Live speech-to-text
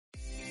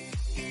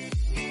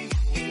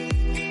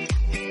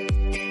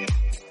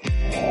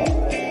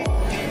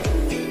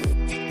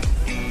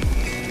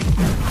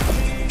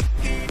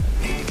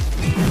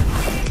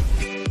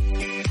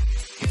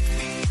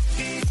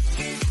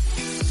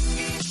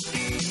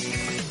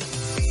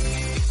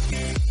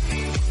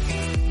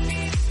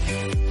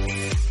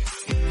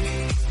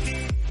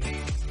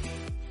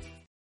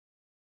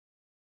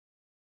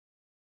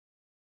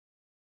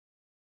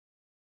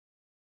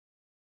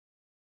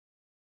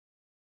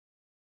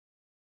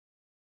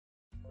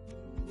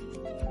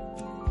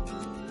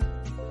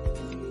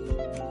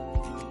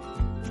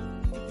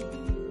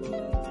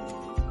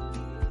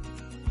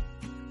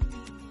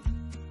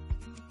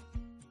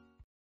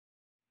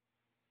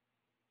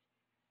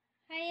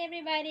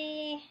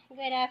everybody,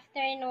 good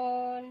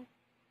afternoon.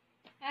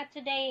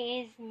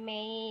 Today is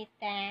May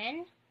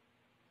 10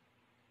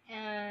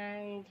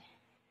 and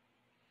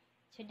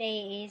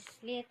today is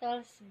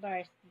Little's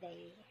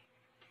birthday.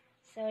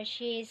 So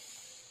she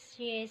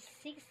is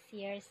 6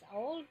 years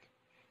old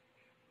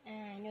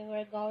and we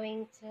were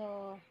going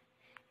to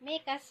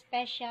make a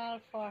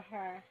special for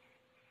her.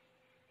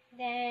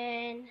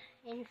 Then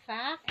in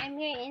fact, I'm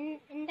here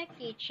in the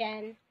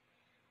kitchen.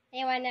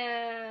 I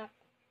wanna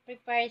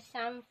prepare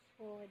some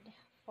food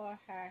for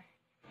her.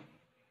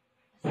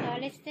 So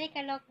let's take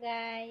a look,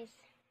 guys.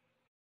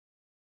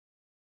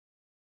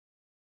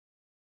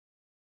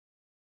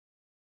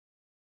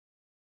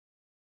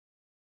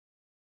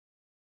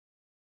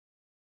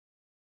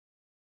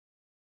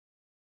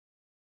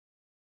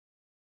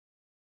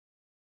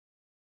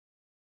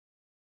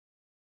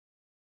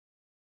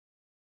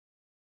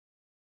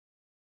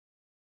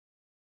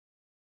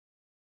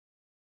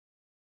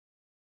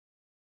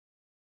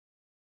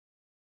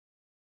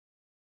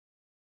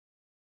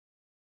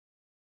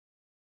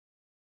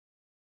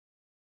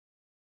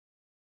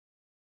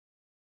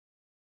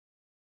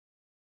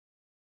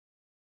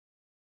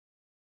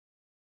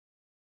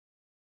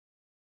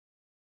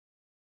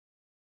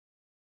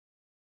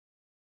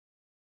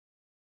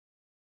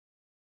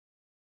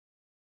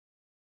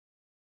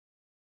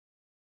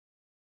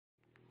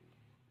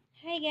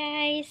 Hi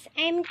guys,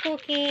 I'm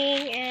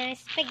cooking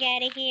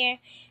spaghetti here.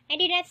 I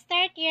did not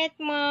start yet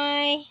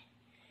my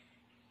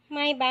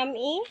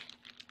bami.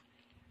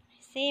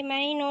 See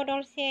my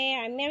noodles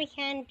here,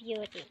 American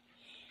Beauty.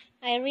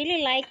 I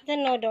really like the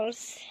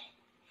noodles.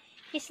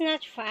 It's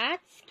not fat,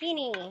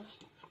 skinny.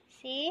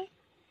 See?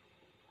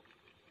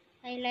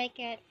 I like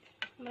it.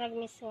 Marag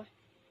miswa.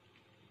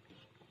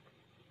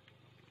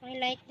 I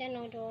like the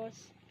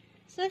noodles.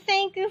 So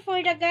thank you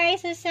for the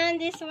guys who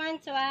sent this one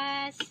to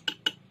us.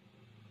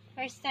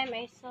 First time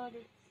I saw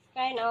this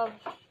kind of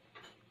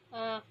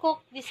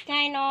cook this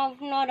kind of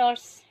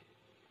noodles.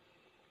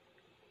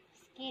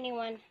 Skinny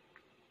one.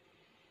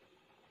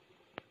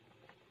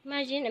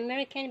 Imagine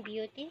American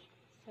Beauty.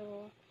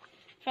 So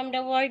from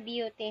the word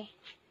beauty,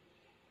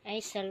 I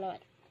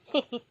salute.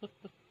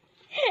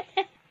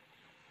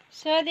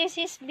 So this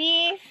is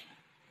beef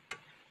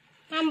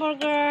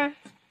hamburger.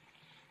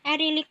 I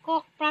really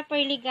cook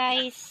properly,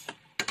 guys,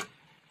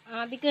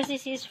 because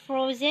this is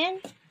frozen.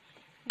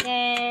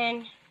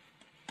 Then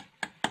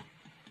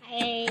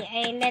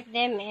I let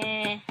them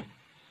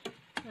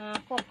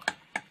cook.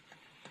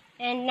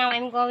 And now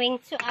I'm going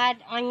to add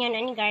onion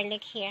and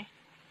garlic here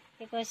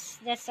because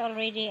that's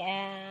already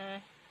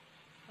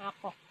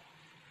cooked.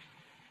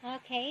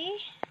 Okay.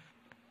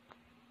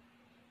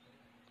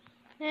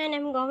 And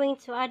I'm going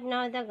to add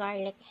now the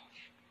garlic.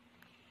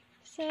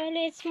 So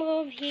let's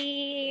move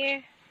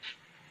here.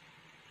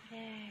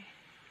 There.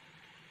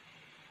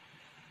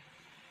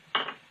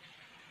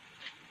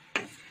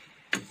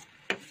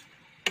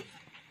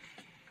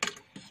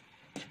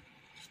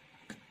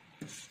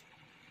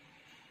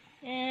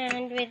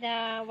 And with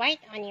a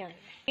white onion.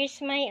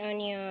 Here's my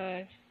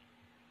onion.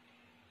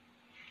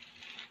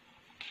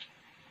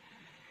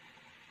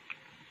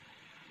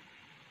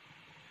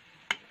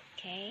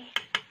 Okay.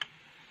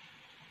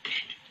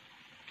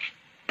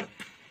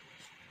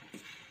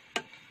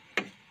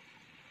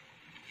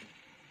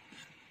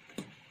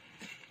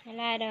 A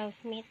lot of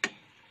meat.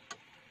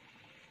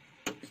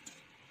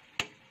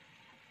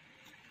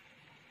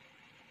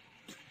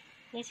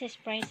 This is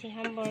pricey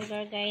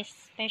hamburger, guys,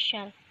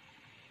 special.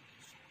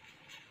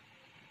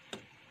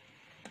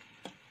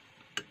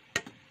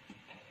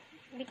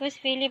 Because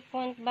Philip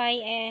won't buy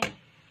a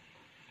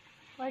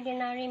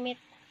ordinary meat.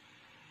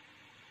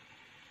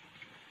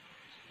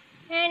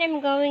 And I'm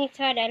going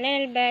to add a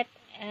little bit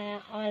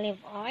olive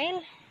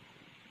oil.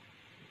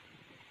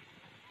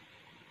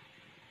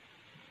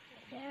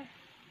 There.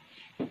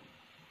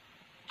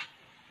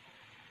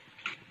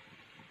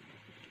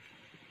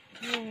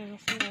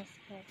 Smells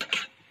good.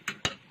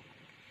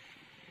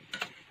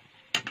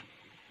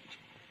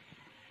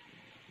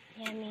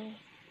 Yummy.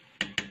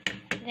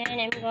 Then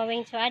I'm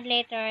going to add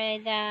later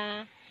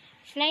the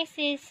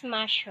slices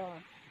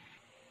mushroom.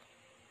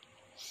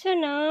 So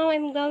now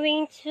I'm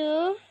going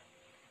to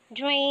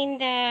drain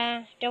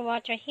the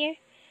water here.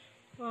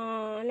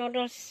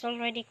 Noodles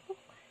already cooked.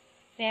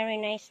 Very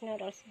nice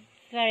noodles.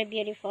 Very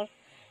beautiful.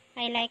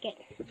 I like it.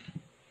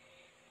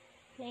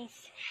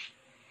 Nice.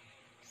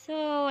 So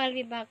I'll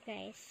be back,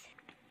 guys.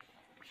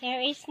 Here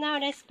is now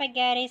the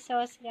spaghetti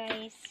sauce,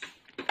 guys.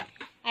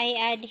 I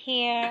add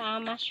here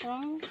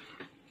mushroom.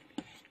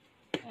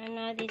 And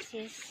now this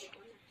is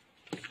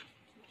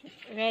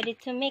ready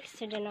to mix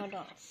to the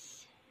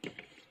noodles.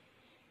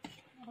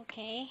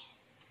 Okay.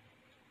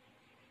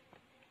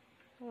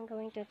 I'm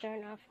going to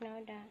turn off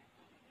now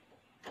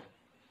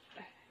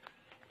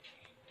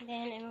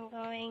then I'm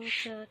going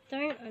to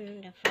turn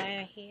on the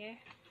fire here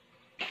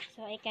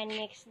so I can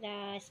mix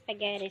the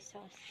spaghetti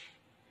sauce.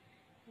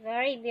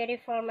 Very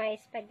beautiful, my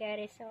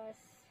spaghetti sauce.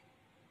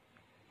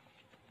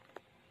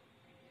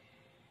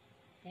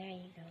 There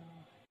you go.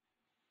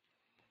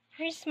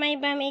 Here's my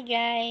bami,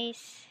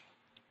 guys.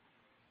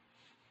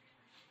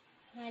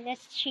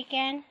 That's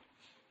chicken,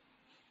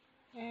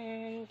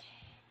 and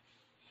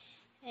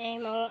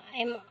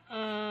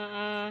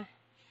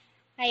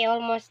I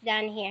almost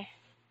done here.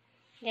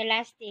 The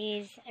last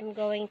is I'm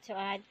going to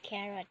add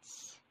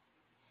carrots.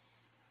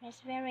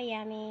 It's very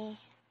yummy.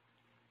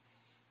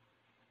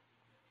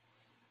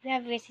 We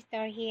have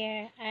visitor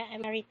here.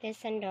 I'm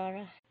Marites and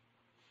Dora.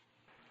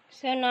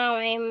 So now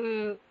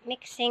I'm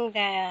mixing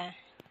the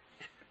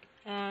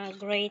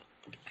grated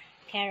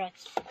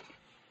carrots.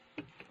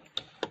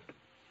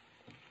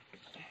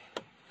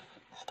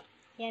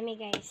 Yummy,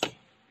 guys.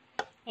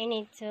 I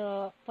need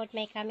to put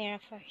my camera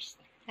first.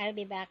 I'll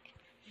be back.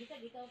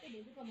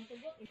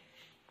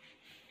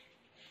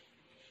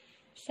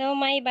 So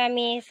my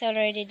bami is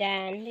already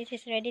done. This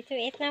is ready to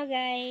eat now,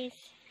 guys.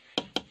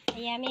 A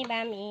yummy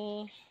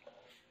bami.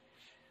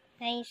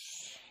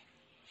 Nice.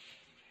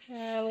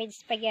 With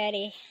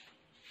spaghetti.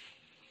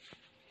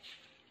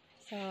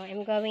 So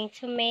I'm going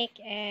to make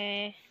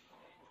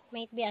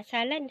might be a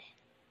salad.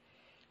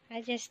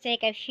 I'll just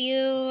take a few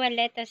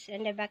lettuce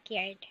in the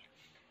backyard.